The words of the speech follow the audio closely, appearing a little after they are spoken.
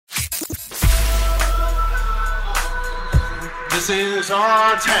This is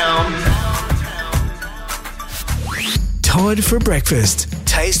our town. Todd for breakfast.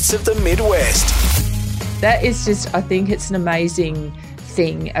 Tastes of the Midwest. That is just, I think it's an amazing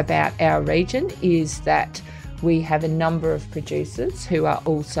thing about our region is that we have a number of producers who are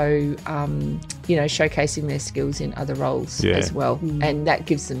also, showcasing their skills in other roles as well. And that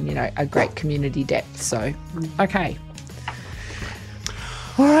gives them, a great community depth. So, okay.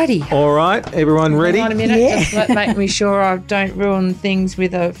 Alrighty. All right, everyone ready? Hang on a minute. Just make me sure I don't ruin things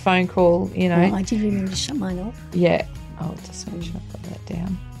with a phone call, Oh, I did remember to shut mine off. Yeah. I'll just make sure I put that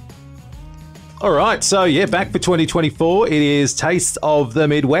down. All right, so back for 2024. It is Taste of the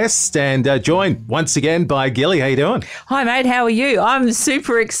Midwest, and joined once again by Gilly. How you doing? Hi, mate. How are you? I'm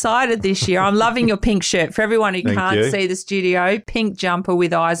super excited this year. I'm loving your pink shirt. For everyone who can't see the studio, pink jumper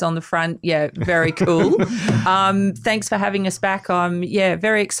with eyes on the front. Yeah, very cool. Thanks for having us back. I'm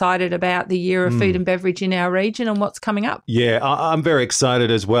very excited about the year of food and beverage in our region and what's coming up. Yeah, I'm very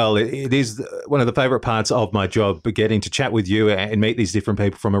excited as well. It is one of the favourite parts of my job, getting to chat with you and meet these different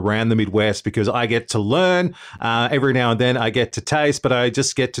people from around the Midwest, because I get to learn every now and then. I get to taste, but I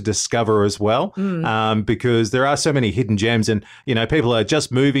just get to discover as well, because there are so many hidden gems, and people are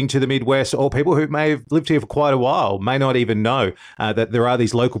just moving to the Midwest, or people who may have lived here for quite a while may not even know that there are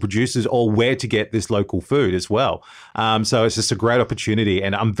these local producers or where to get this local food as well. So it's just a great opportunity,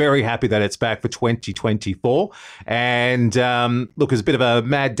 and I'm very happy that it's back for 2024. And look, it's a bit of a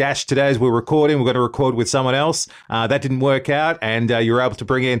mad dash today as we're recording. We're going to record with someone else. That didn't work out, and you were able to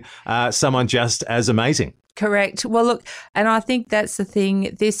bring in someone just as amazing. Correct. Well, look, and I think that's the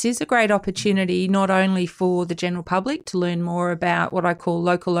thing. This is a great opportunity not only for the general public to learn more about what I call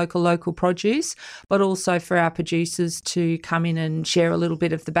local produce, but also for our producers to come in and share a little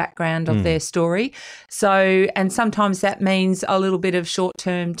bit of the background of their story. So, and sometimes that means a little bit of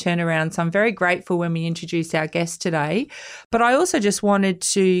short-term turnaround. So I'm very grateful when we introduce our guest today. But I also just wanted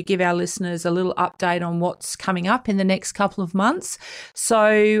to give our listeners a little update on what's coming up in the next couple of months.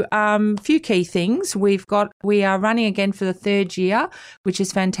 So a few key things. We are running again for the third year, which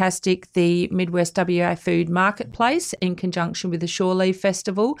is fantastic, the Midwest WA Food Marketplace in conjunction with the Shore Leave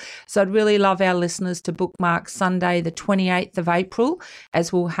Festival. So I'd really love our listeners to bookmark Sunday, the 28th of April,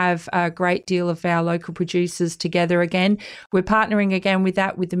 as we'll have a great deal of our local producers together again. We're partnering again with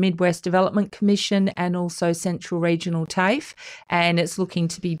that with the Midwest Development Commission and also Central Regional TAFE, and it's looking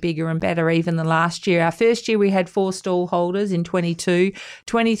to be bigger and better even than last year. Our first year we had 4 stall holders in 22,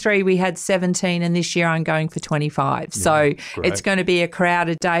 23 we had 17, and this year I'm going for 25. So it's going to be a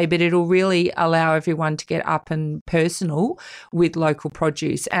crowded day, but it'll really allow everyone to get up and personal with local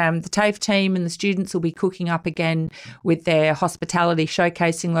produce. The TAFE team and the students will be cooking up again with their hospitality,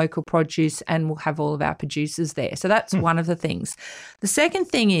 showcasing local produce, and we'll have all of our producers there. So that's one of the things. The second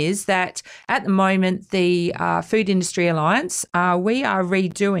thing is that at the moment, the Food Industry Alliance, we are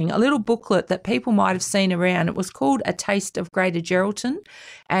redoing a little booklet that people might have seen around. It was called A Taste of Greater Geraldton,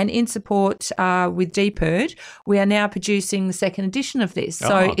 and in support with DPIRD, we are now producing the second edition of this.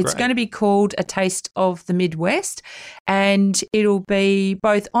 So it's going to be called A Taste of the Midwest, and it'll be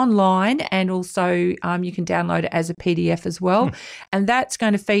both online and also you can download it as a PDF as well. And that's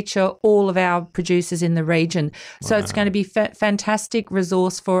going to feature all of our producers in the region. So it's going to be a fantastic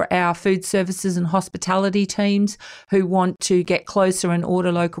resource for our food services and hospitality teams who want to get closer and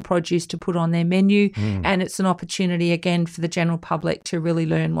order local produce to put on their menu. And it's an opportunity again for the general public to really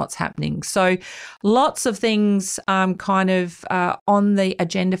learn what's happening. So lots of things on the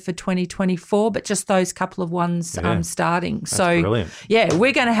agenda for 2024, but just those couple of ones starting. That's so brilliant.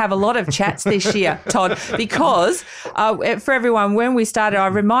 We're going to have a lot of chats this year, Todd, because for everyone, when we started, I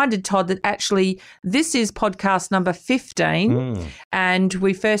reminded Todd that actually this is podcast number 15 and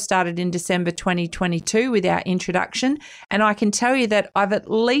we first started in December 2022 with our introduction, and I can tell you that I've at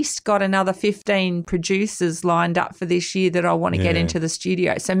least got another 15 producers lined up for this year that I want to get into the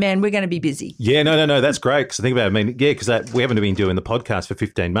studio. So, man, we're going to be busy. Yeah, no, that's great. Because think about it. I mean, because we haven't been doing the podcast for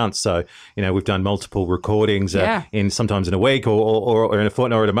 15 months. So, we've done multiple recordings sometimes in a week or in a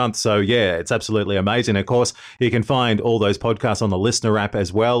fortnight or in a month. So, it's absolutely amazing. Of course, you can find all those podcasts on the Listener app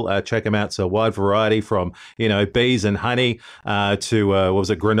as well. Check them out. It's a wide variety from, bees and honey to,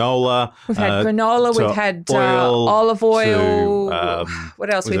 granola. We've had granola. We've had olive oil.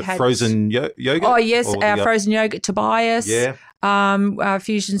 What else we've had? Frozen yogurt. Oh, yes, our frozen yogurt, Tobias. Yeah.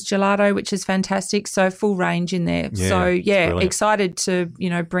 Fusions gelato, which is fantastic. So full range in there. Excited to,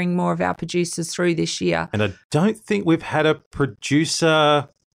 bring more of our producers through this year. And I don't think we've had a producer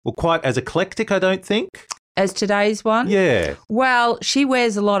quite as eclectic, I don't think. as today's one? Yeah. Well, she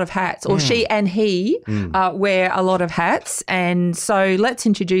wears a lot of hats, or she and he wear a lot of hats. And so let's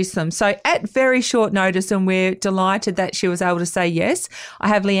introduce them. So at very short notice, and we're delighted that she was able to say yes, I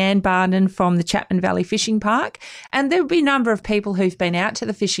have Leanne Barden from the Chapman Valley Fishing Park. And there'll be a number of people who've been out to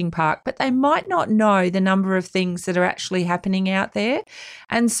the fishing park, but they might not know the number of things that are actually happening out there.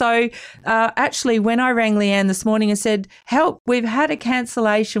 And so actually, when I rang Leanne this morning and said, help, we've had a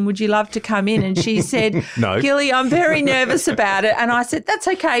cancellation, would you love to come in? And she said, No. Gilly, I'm very nervous about it. And I said, that's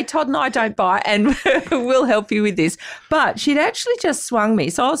okay. Todd and I don't bite and we'll help you with this. But she'd actually just swung me.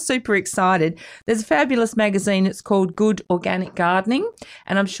 So I was super excited. There's a fabulous magazine. It's called Good Organic Gardening.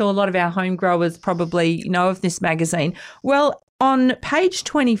 And I'm sure a lot of our home growers probably know of this magazine. Well, on page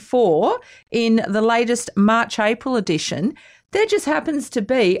 24 in the latest March-April edition, there just happens to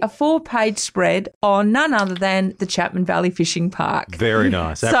be a 4-page spread on none other than the Chapman Valley Fishing Park. Very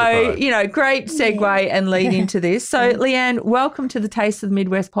nice. So, Apropos. great segue and lead into this. So, Leanne, welcome to the Taste of the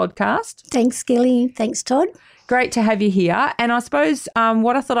Midwest podcast. Thanks, Gilly. Thanks, Todd. Great to have you here. And I suppose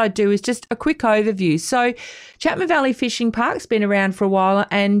what I thought I'd do is just a quick overview. So Chapman Valley Fishing Park's been around for a while,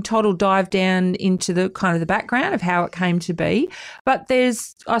 and Todd will dive down into the kind of the background of how it came to be. But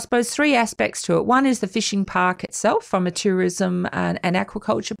there's, I suppose, 3 aspects to it. One is the fishing park itself from a tourism and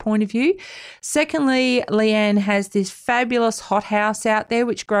aquaculture point of view. Secondly, Leanne has this fabulous hothouse out there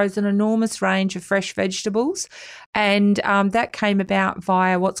which grows an enormous range of fresh vegetables. And that came about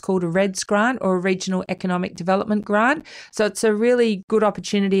via what's called a REDS grant, or a Regional Economic Development Grant. So it's a really good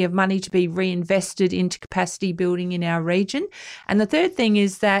opportunity of money to be reinvested into capacity building in our region. And the third thing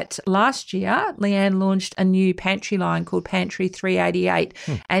is that last year, Leanne launched a new pantry line called Pantry 388.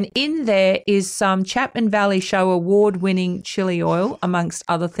 And in there is some Chapman Valley Show award-winning chili oil, amongst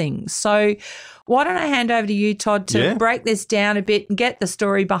other things. So why don't I hand over to you, Todd, to break this down a bit and get the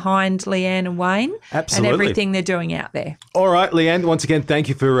story behind Leanne and Wayne Absolutely. and everything they're doing out there. All right, Leanne, once again, thank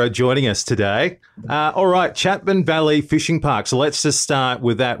you for joining us today. All right, Chapman Valley Fishing Park. So let's just start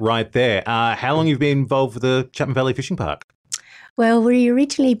with that right there. How long have you been involved with the Chapman Valley Fishing Park? Well, we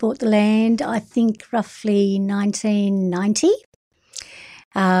originally bought the land, I think, roughly 1990.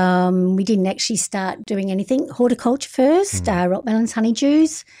 We didn't actually start doing anything. Horticulture first, rock melons,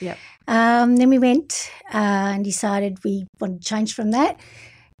 honeydews. Yep. Then we went and decided we wanted to change from that.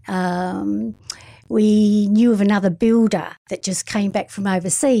 We knew of another builder that just came back from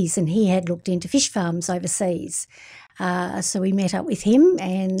overseas, and he had looked into fish farms overseas. So we met up with him,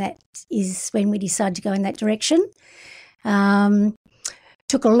 and that is when we decided to go in that direction.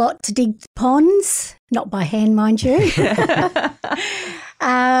 Took a lot to dig the ponds, not by hand, mind you.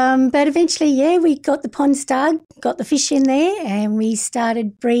 But eventually, we got the ponds dug, got the fish in there, and we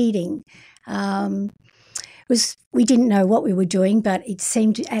started breeding. We didn't know what we were doing, but it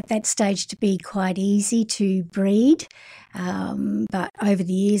seemed at that stage to be quite easy to breed. But over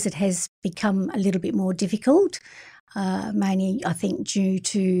the years, it has become a little bit more difficult, mainly, I think, due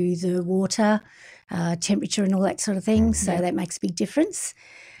to the water, temperature and all that sort of thing. So that makes a big difference.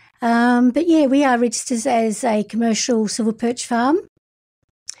 But we are registered as a commercial silver perch farm.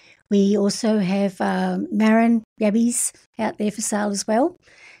 We also have marron yabbies out there for sale as well,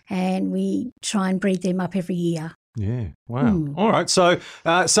 and we try and breed them up every year. Yeah, wow. All right, so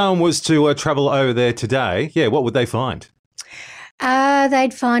someone was to travel over there today. Yeah, what would they find?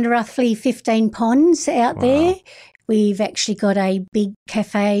 They'd find roughly 15 ponds out there. We've actually got a big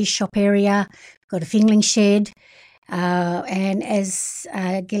cafe, shop area, got a fingling shed, and as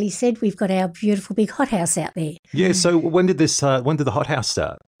Gilly said, we've got our beautiful big hothouse out there. Yeah, so when did the hothouse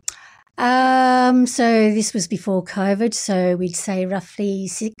start? So this was before COVID, so we'd say roughly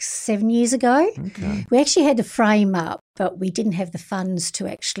 6-7 years ago. Okay. We actually had the frame up, but we didn't have the funds to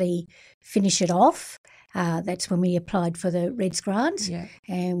actually finish it off. That's when we applied for the REDS grant,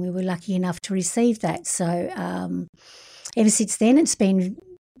 and we were lucky enough to receive that. So ever since then, it's been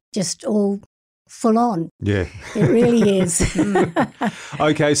just all full on. Yeah. It really is.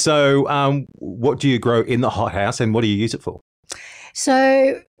 Okay, so what do you grow in the hothouse, and what do you use it for?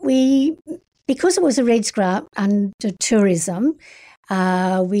 So because it was a REDS grant under tourism,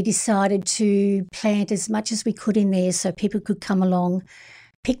 we decided to plant as much as we could in there so people could come along,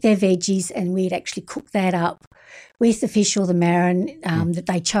 pick their veggies, and we'd actually cook that up with the fish or the marron that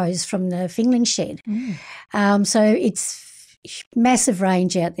they chose from the fingling shed. So it's massive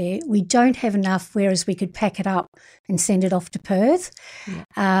range out there. We don't have enough, whereas we could pack it up and send it off to Perth.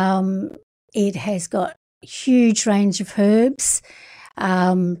 It has got huge range of herbs.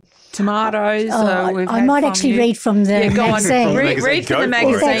 Tomatoes. I might actually read from the magazine. Read from the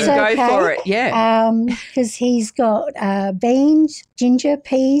magazine. Go for it. Yeah. Because he's got beans, ginger,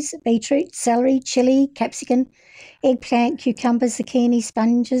 peas, beetroot, celery, chilli, capsicum, eggplant, cucumbers, zucchini,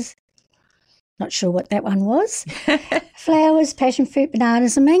 sponges. Not sure what that one was. Flowers, passion fruit,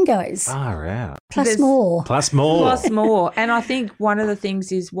 bananas, and mangoes. Far out. Plus more. And I think one of the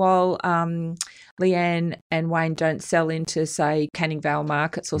things is while Leanne and Wayne don't sell into, say, Canning Vale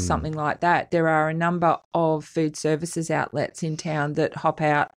markets or something like that, there are a number of food services outlets in town that hop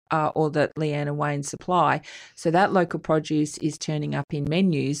out or that Leanne and Wayne supply. So that local produce is turning up in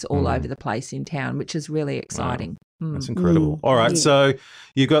menus all over the place in town, which is really exciting. Wow. That's incredible. All right, so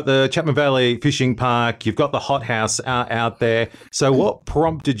you've got the Chapman Valley Fishing Park, you've got the hothouse out there. So what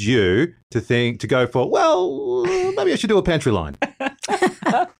prompted you to go for, well, maybe I should do a pantry line?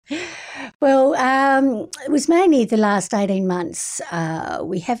 Well, it was mainly the last 18 months.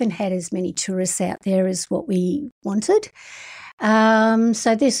 We haven't had as many tourists out there as what we wanted.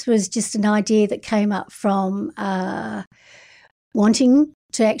 So this was just an idea that came up from wanting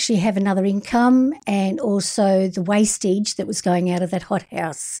to actually have another income and also the wastage that was going out of that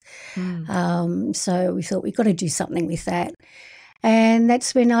hothouse. So we thought we've got to do something with that. And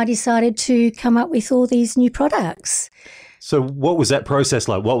that's when I decided to come up with all these new products. So what was that process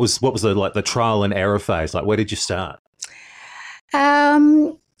like? What was the trial and error phase? Like, where did you start?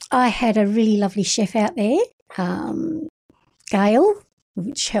 I had a really lovely chef out there, Gail,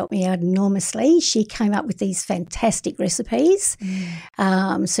 which helped me out enormously. She came up with these fantastic recipes.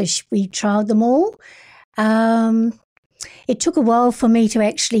 So we trialled them all. It took a while for me to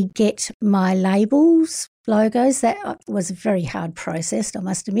actually get my logos. That was a very hard process, I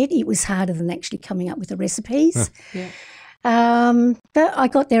must admit. It was harder than actually coming up with the recipes. But I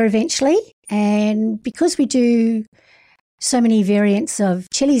got there eventually. And because we do so many variants of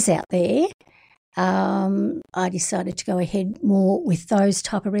chilies out there, I decided to go ahead more with those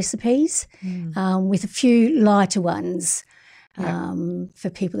type of recipes, with a few lighter ones for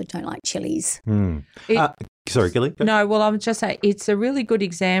people that don't like chilies. Sorry, Gilly? No, well, I would just say it's a really good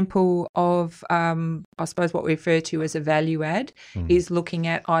example of, I suppose, what we refer to as a value add is looking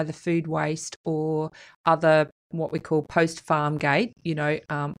at either food waste or other what we call post-farm gate,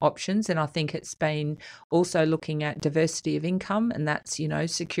 options. And I think it's been also looking at diversity of income, and that's,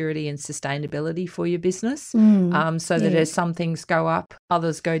 security and sustainability for your business. So that as some things go up,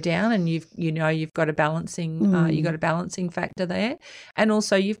 others go down, and you've got a balancing factor there. And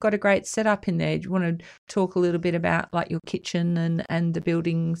also you've got a great setup in there. Do you want to talk a little bit about like your kitchen and the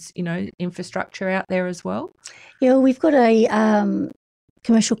buildings, infrastructure out there as well? Yeah, we've got a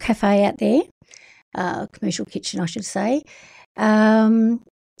commercial cafe out there. Commercial kitchen, I should say.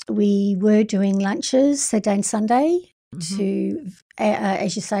 We were doing lunches Saturday and Sunday to,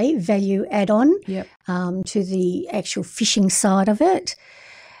 as you say, value add-on to the actual fishing side of it.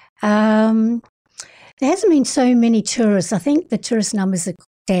 There hasn't been so many tourists. I think the tourist numbers are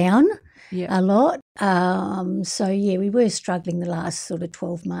down a lot. We were struggling the last sort of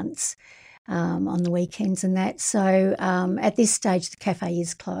 12 months. On the weekends and that. So at this stage, the cafe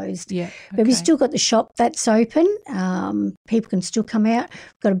is closed. But we've still got the shop that's open. People can still come out.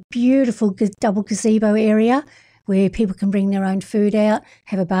 We've got a beautiful double gazebo area where people can bring their own food out,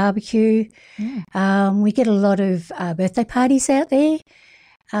 have a barbecue. We get a lot of birthday parties out there.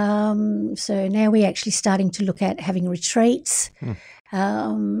 So now we're actually starting to look at having retreats.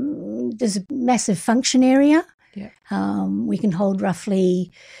 There's a massive function area. We can hold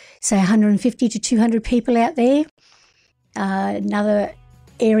roughly, say, 150 to 200 people out there. Another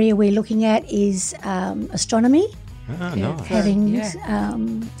area we're looking at is astronomy. Nice. Having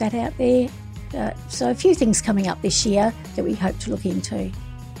that out there. So a few things coming up this year that we hope to look into.